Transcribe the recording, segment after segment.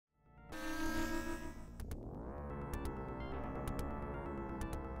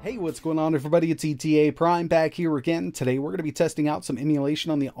Hey, what's going on everybody? It's ETA Prime back here again. Today we're going to be testing out some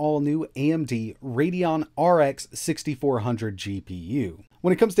emulation on the all-new AMD Radeon RX6400 GPU.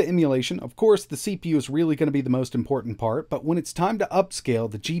 When it comes to emulation, of course, the CPU is really going to be the most important part, but when it's time to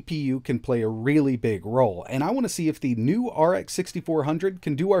upscale, the GPU can play a really big role. And I want to see if the new RX6400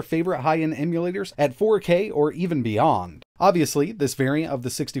 can do our favorite high-end emulators at 4K or even beyond. Obviously, this variant of the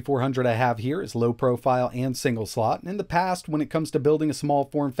 6400 I have here is low profile and single slot, and in the past, when it comes to building a small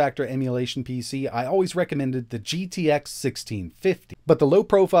form factor emulation PC, I always recommended the GTX 1650. But the low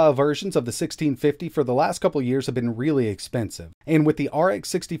profile versions of the 1650 for the last couple years have been really expensive. And with the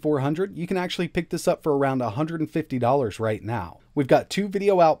RX6400, you can actually pick this up for around $150 right now. We've got two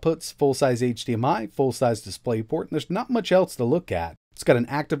video outputs, full-size HDMI, full-size DisplayPort, and there's not much else to look at. It's got an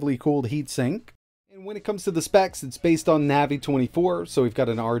actively cooled heatsink. And when it comes to the specs, it's based on Navi24, so we've got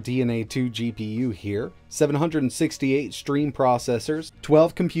an RDNA2 GPU here, 768 stream processors,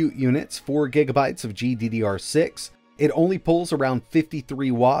 12 compute units, 4 GB of GDDR6. It only pulls around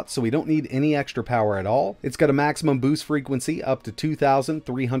 53 watts, so we don't need any extra power at all. It's got a maximum boost frequency up to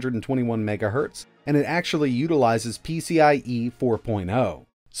 2,321 MHz, and it actually utilizes PCIe 4.0.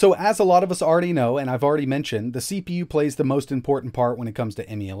 So as a lot of us already know, and I've already mentioned, the CPU plays the most important part when it comes to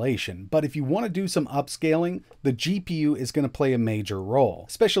emulation. But if you want to do some upscaling, the GPU is going to play a major role,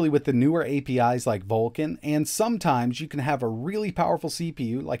 especially with the newer APIs like Vulkan. And sometimes you can have a really powerful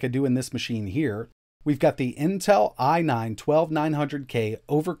CPU like I do in this machine here. We've got the Intel i9-12900K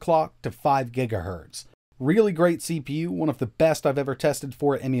overclocked to 5 GHz. Really great CPU, one of the best I've ever tested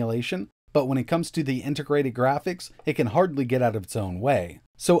for emulation. But when it comes to the integrated graphics, it can hardly get out of its own way.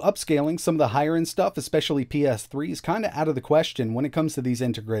 So upscaling some of the higher end stuff, especially PS3, is kind of out of the question when it comes to these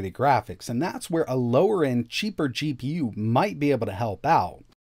integrated graphics, and that's where a lower end, cheaper GPU might be able to help out.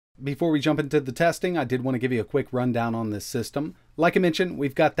 Before we jump into the testing, I did want to give you a quick rundown on this system. Like I mentioned,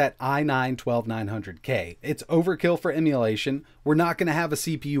 we've got that i9-12900K. It's overkill for emulation. We're not going to have a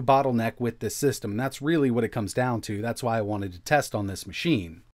CPU bottleneck with this system, and that's really what it comes down to. That's why I wanted to test on this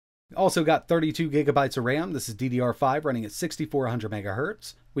machine. Also got 32 GB of RAM. This is DDR5 running at 6400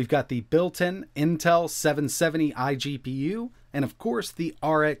 MHz. We've got the built-in Intel 770 iGPU, and of course the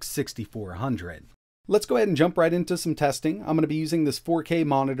RX6400. Let's go ahead and jump right into some testing. I'm going to be using this 4K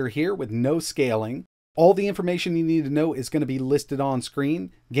monitor here with no scaling. All the information you need to know is going to be listed on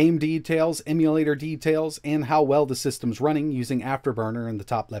screen. Game details, emulator details, and how well the system's running using Afterburner in the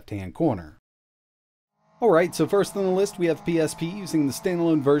top left-hand corner. Alright, so first on the list we have PSP using the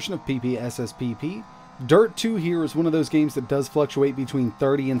standalone version of PPSSPP. Dirt 2 here is one of those games that does fluctuate between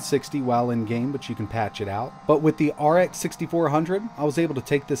 30 and 60 while in game, but you can patch it out. But with the RX6400, I was able to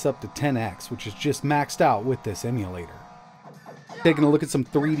take this up to 10x, which is just maxed out with this emulator. Taking a look at some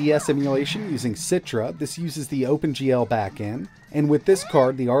 3DS emulation using Citra, this uses the OpenGL backend. And with this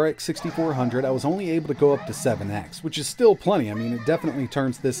card, the RX6400, I was only able to go up to 7x, which is still plenty. I mean, it definitely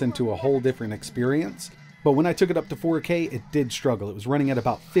turns this into a whole different experience. But when I took it up to 4K, it did struggle. It was running at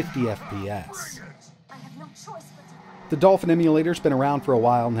about 50 FPS. The Dolphin emulator's been around for a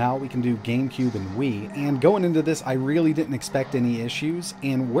while now. We can do Gamecube and Wii. And going into this, I really didn't expect any issues.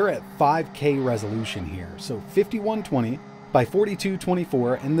 And we're at 5K resolution here. So 5120 by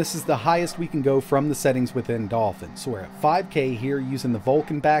 4224. And this is the highest we can go from the settings within Dolphin. So we're at 5K here using the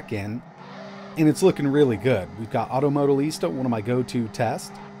Vulkan backend. And it's looking really good. We've got Automodalista, one of my go-to tests.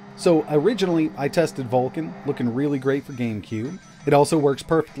 So originally I tested Vulkan, looking really great for Gamecube. It also works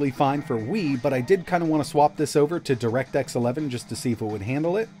perfectly fine for Wii, but I did kind of want to swap this over to DirectX 11 just to see if it would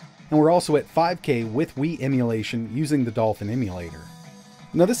handle it. And we're also at 5K with Wii emulation using the Dolphin emulator.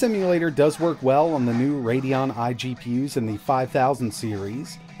 Now this emulator does work well on the new Radeon iGPUs in the 5000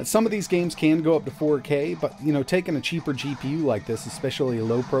 series. Some of these games can go up to 4K, but taking a cheaper GPU like this, especially a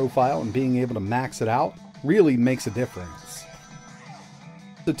low profile, and being able to max it out really makes a difference.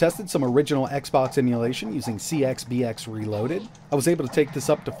 So tested some original Xbox emulation using CXBX Reloaded. I was able to take this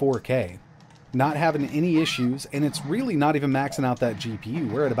up to 4K. Not having any issues, and it's really not even maxing out that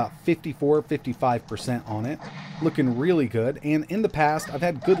GPU. We're at about 54-55% on it. Looking really good, and in the past I've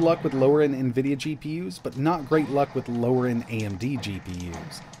had good luck with lower end NVIDIA GPUs, but not great luck with lower end AMD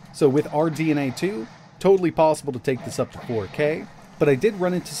GPUs. So with RDNA2, totally possible to take this up to 4K, but I did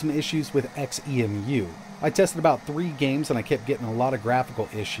run into some issues with EMU. I tested about 3 games and I kept getting a lot of graphical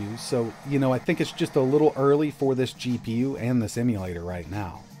issues, so I think it's just a little early for this GPU and this emulator right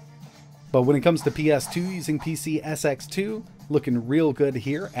now. But when it comes to PS2 using PCSX2, looking real good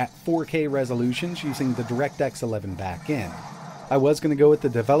here at 4K resolutions using the DirectX 11 backend. I was going to go with the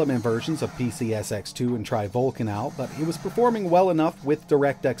development versions of PCSX2 and try Vulkan out, but it was performing well enough with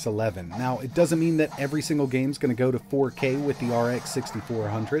DirectX 11. Now, it doesn't mean that every single game is going to go to 4K with the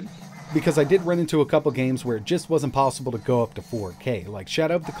RX6400, because I did run into a couple games where it just wasn't possible to go up to 4K, like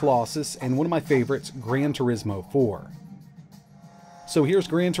Shadow of the Colossus and one of my favorites, Gran Turismo 4. So here's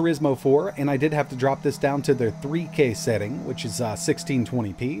Gran Turismo 4, and I did have to drop this down to their 3K setting, which is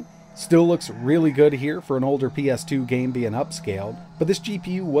 1620p. Still looks really good here for an older PS2 game being upscaled, but this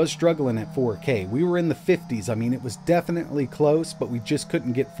GPU was struggling at 4K. We were in the 50s, I mean it was definitely close, but we just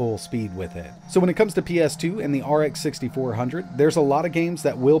couldn't get full speed with it. So when it comes to PS2 and the RX6400, there's a lot of games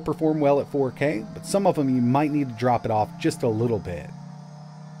that will perform well at 4K, but some of them you might need to drop it off just a little bit.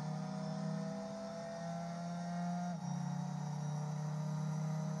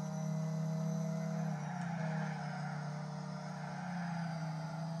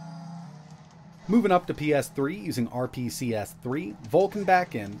 Moving up to PS3 using RPCS3, Vulkan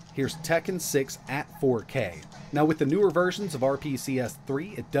backend, here's Tekken 6 at 4K. Now with the newer versions of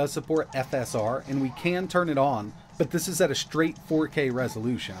RPCS3, it does support FSR and we can turn it on, but this is at a straight 4K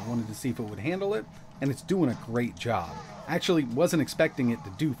resolution. I wanted to see if it would handle it, and it's doing a great job. Actually, wasn't expecting it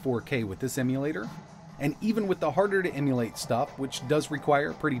to do 4K with this emulator, and even with the harder to emulate stuff, which does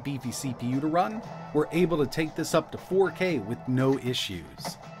require a pretty beefy CPU to run, we're able to take this up to 4K with no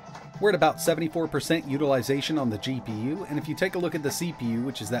issues. We're at about 74% utilization on the GPU, and if you take a look at the CPU,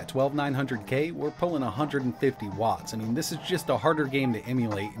 which is that 12900K, we're pulling 150 watts. I mean, this is just a harder game to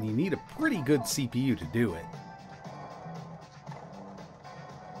emulate, and you need a pretty good CPU to do it.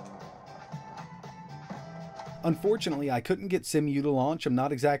 Unfortunately, I couldn't get SimU to launch. I'm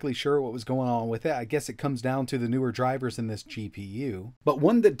not exactly sure what was going on with it. I guess it comes down to the newer drivers in this GPU. But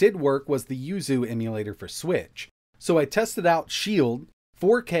one that did work was the Yuzu emulator for Switch. So I tested out Shield.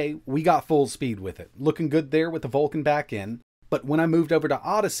 4K, we got full speed with it. Looking good there with the Vulkan backend, but when I moved over to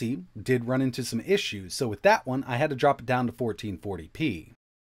Odyssey, did run into some issues, so with that one, I had to drop it down to 1440p.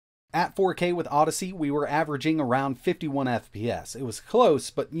 At 4K with Odyssey, we were averaging around 51 FPS. It was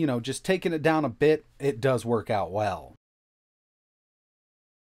close, but you know, just taking it down a bit, it does work out well.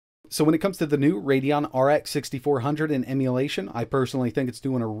 So when it comes to the new Radeon RX6400 in emulation, I personally think it's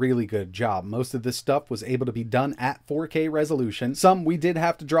doing a really good job. Most of this stuff was able to be done at 4K resolution. Some we did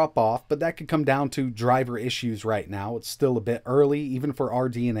have to drop off, but that could come down to driver issues right now. It's still a bit early, even for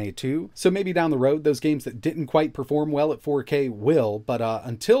RDNA2. So maybe down the road, those games that didn't quite perform well at 4K will, but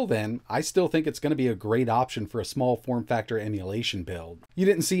until then, I still think it's going to be a great option for a small form factor emulation build. You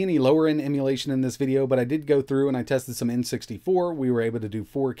didn't see any lower end emulation in this video, but I did go through and I tested some N64. We were able to do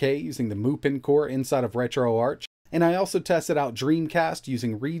 4K using the Mupin core inside of RetroArch, and I also tested out Dreamcast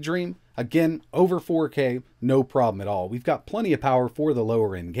using Redream. Again, over 4K, no problem at all. We've got plenty of power for the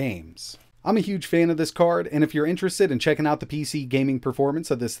lower end games. I'm a huge fan of this card, and if you're interested in checking out the PC gaming performance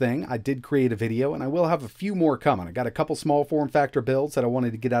of this thing, I did create a video, and I will have a few more coming. I got a couple small form factor builds that I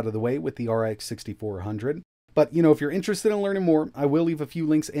wanted to get out of the way with the RX6400. But, you know, if you're interested in learning more, I will leave a few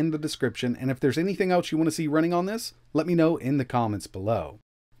links in the description, and if there's anything else you want to see running on this, let me know in the comments below.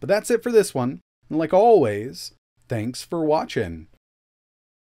 But that's it for this one, and like always, thanks for watching.